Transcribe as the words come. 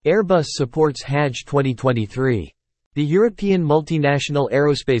Airbus supports Hajj 2023. The European multinational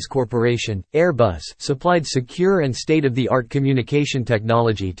aerospace corporation, Airbus, supplied secure and state-of-the-art communication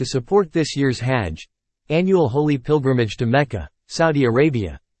technology to support this year's Hajj, annual holy pilgrimage to Mecca, Saudi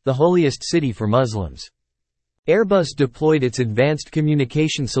Arabia, the holiest city for Muslims. Airbus deployed its advanced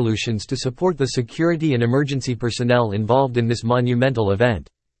communication solutions to support the security and emergency personnel involved in this monumental event.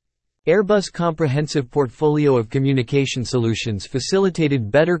 Airbus' comprehensive portfolio of communication solutions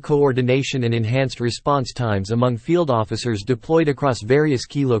facilitated better coordination and enhanced response times among field officers deployed across various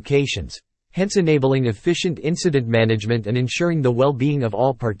key locations, hence enabling efficient incident management and ensuring the well-being of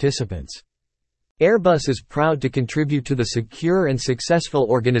all participants. Airbus is proud to contribute to the secure and successful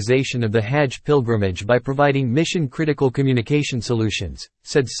organization of the Hajj pilgrimage by providing mission-critical communication solutions,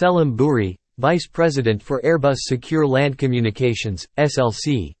 said Selim Bouri, Vice President for Airbus Secure Land Communications,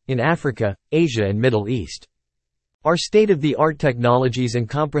 SLC, in Africa, Asia and Middle East. Our state-of-the-art technologies and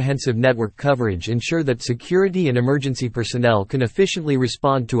comprehensive network coverage ensure that security and emergency personnel can efficiently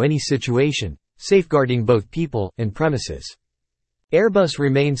respond to any situation, safeguarding both people and premises. Airbus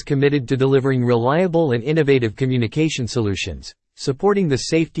remains committed to delivering reliable and innovative communication solutions, supporting the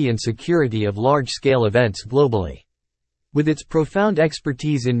safety and security of large-scale events globally. With its profound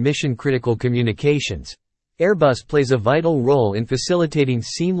expertise in mission-critical communications, Airbus plays a vital role in facilitating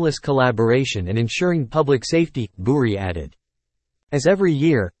seamless collaboration and ensuring public safety, Bouri added. As every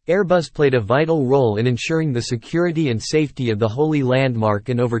year, Airbus played a vital role in ensuring the security and safety of the Holy Landmark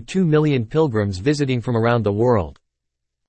and over 2 million pilgrims visiting from around the world.